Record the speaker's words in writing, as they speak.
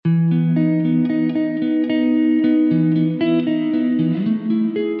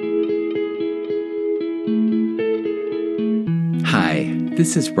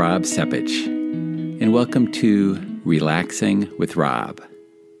This is Rob Sepich, and welcome to Relaxing with Rob.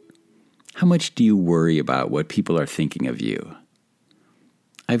 How much do you worry about what people are thinking of you?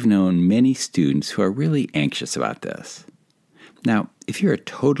 I've known many students who are really anxious about this. Now, if you're a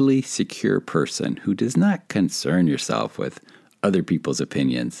totally secure person who does not concern yourself with other people's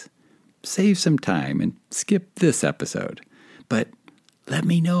opinions, save some time and skip this episode. But let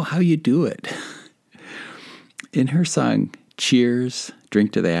me know how you do it. In her song, Cheers,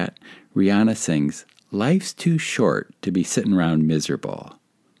 Drink to That, Rihanna sings, "Life's too short to be sitting around miserable.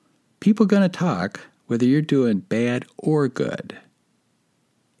 People gonna talk whether you're doing bad or good."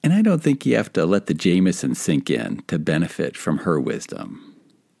 And I don't think you have to let the Jameson sink in to benefit from her wisdom.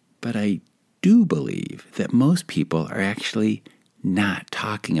 But I do believe that most people are actually not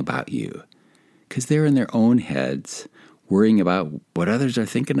talking about you because they're in their own heads worrying about what others are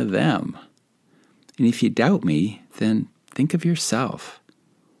thinking of them. And if you doubt me, then think of yourself.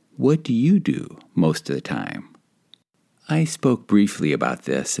 What do you do most of the time? I spoke briefly about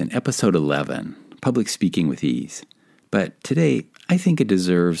this in episode 11, Public Speaking with Ease, but today I think it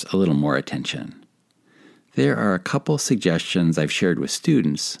deserves a little more attention. There are a couple suggestions I've shared with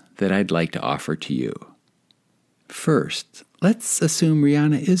students that I'd like to offer to you. First, let's assume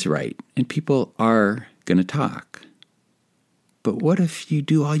Rihanna is right and people are going to talk. But what if you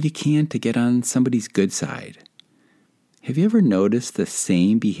do all you can to get on somebody's good side? Have you ever noticed the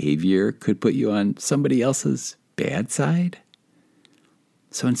same behavior could put you on somebody else's bad side?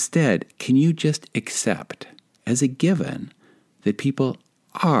 So instead, can you just accept as a given that people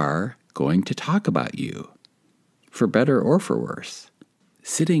are going to talk about you, for better or for worse?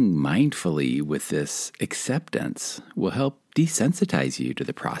 Sitting mindfully with this acceptance will help desensitize you to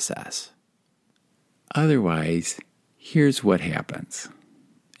the process. Otherwise, here's what happens.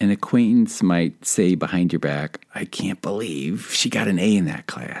 An acquaintance might say behind your back, "I can't believe she got an A in that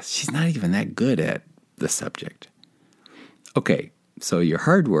class. She's not even that good at the subject." Okay, so your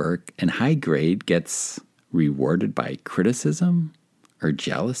hard work and high grade gets rewarded by criticism or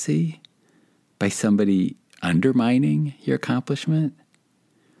jealousy, by somebody undermining your accomplishment?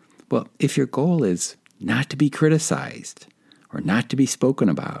 Well, if your goal is not to be criticized or not to be spoken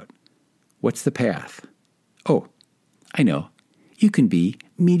about, what's the path? Oh, I know. You can be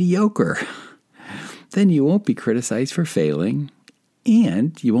mediocre. Then you won't be criticized for failing,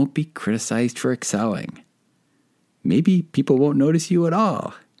 and you won't be criticized for excelling. Maybe people won't notice you at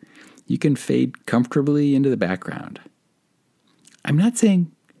all. You can fade comfortably into the background. I'm not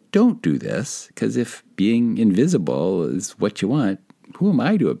saying don't do this, because if being invisible is what you want, who am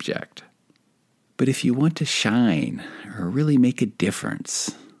I to object? But if you want to shine or really make a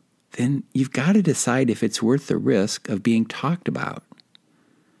difference, then you've got to decide if it's worth the risk of being talked about.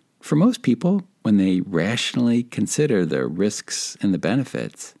 For most people, when they rationally consider the risks and the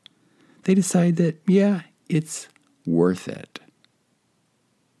benefits, they decide that, yeah, it's worth it.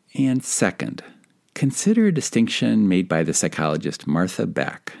 And second, consider a distinction made by the psychologist Martha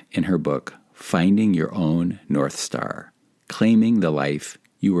Beck in her book, Finding Your Own North Star, Claiming the Life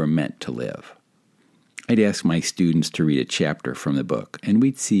You Were Meant to Live. I'd ask my students to read a chapter from the book, and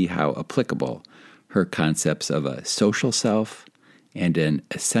we'd see how applicable her concepts of a social self and an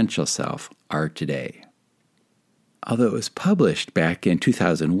essential self are today. Although it was published back in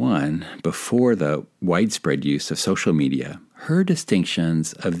 2001, before the widespread use of social media, her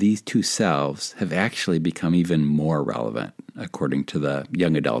distinctions of these two selves have actually become even more relevant, according to the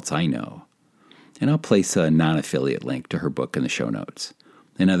young adults I know. And I'll place a non-affiliate link to her book in the show notes.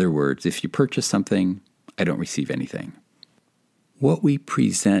 In other words, if you purchase something, I don't receive anything. What we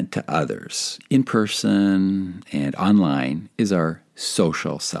present to others, in person and online, is our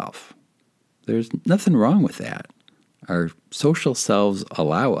social self. There's nothing wrong with that. Our social selves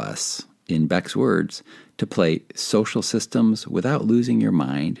allow us, in Beck's words, to play social systems without losing your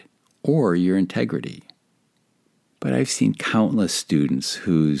mind or your integrity. But I've seen countless students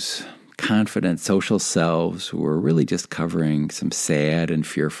whose confident social selves were really just covering some sad and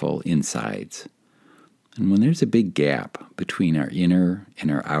fearful insides. And when there's a big gap between our inner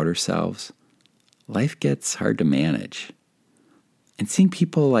and our outer selves, life gets hard to manage. And seeing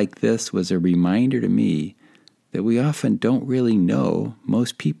people like this was a reminder to me that we often don't really know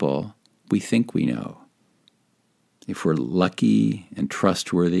most people we think we know. If we're lucky and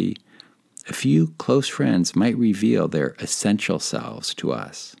trustworthy, a few close friends might reveal their essential selves to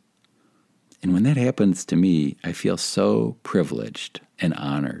us. And when that happens to me, I feel so privileged and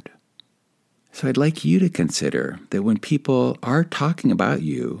honored. So I'd like you to consider that when people are talking about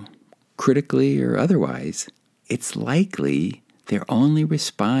you, critically or otherwise, it's likely they're only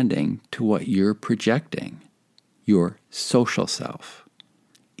responding to what you're projecting, your social self.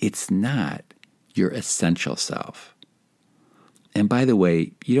 it's not your essential self. And by the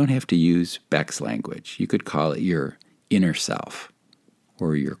way, you don't have to use Beck's language. You could call it your inner self,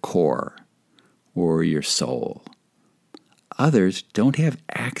 or your core, or your soul. Others don't have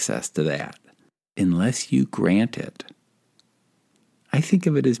access to that unless you grant it. I think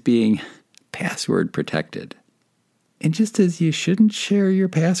of it as being password protected. And just as you shouldn't share your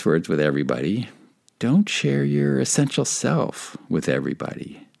passwords with everybody, don't share your essential self with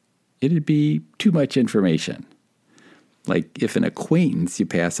everybody. It'd be too much information. Like if an acquaintance you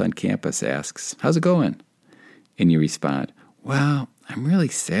pass on campus asks, "How's it going?" And you respond, "Well, I'm really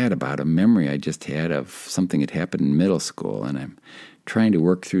sad about a memory I just had of something that happened in middle school, and I'm trying to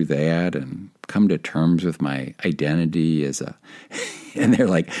work through that and come to terms with my identity as a..." And they're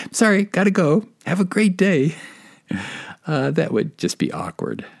like, "Sorry, gotta go. Have a great day." That would just be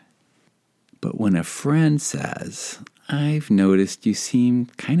awkward. But when a friend says, "I've noticed you seem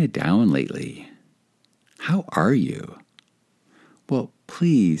kind of down lately. How are you?" Well,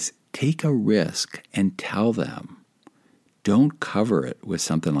 please take a risk and tell them. Don't cover it with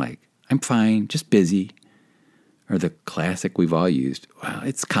something like, "I'm fine, just busy." Or the classic we've all used, "Well,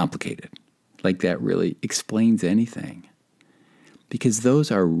 it's complicated." Like that really explains anything. Because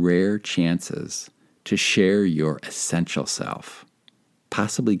those are rare chances to share your essential self,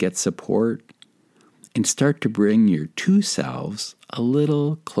 possibly get support, and start to bring your two selves a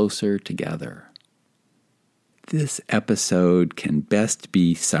little closer together. This episode can best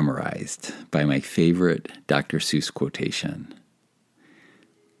be summarized by my favorite Dr. Seuss quotation.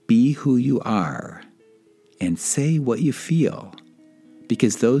 Be who you are and say what you feel,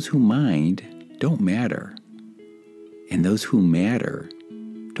 because those who mind don't matter, and those who matter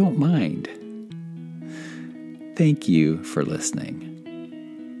don't mind. Thank you for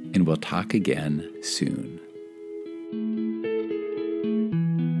listening, and we'll talk again soon.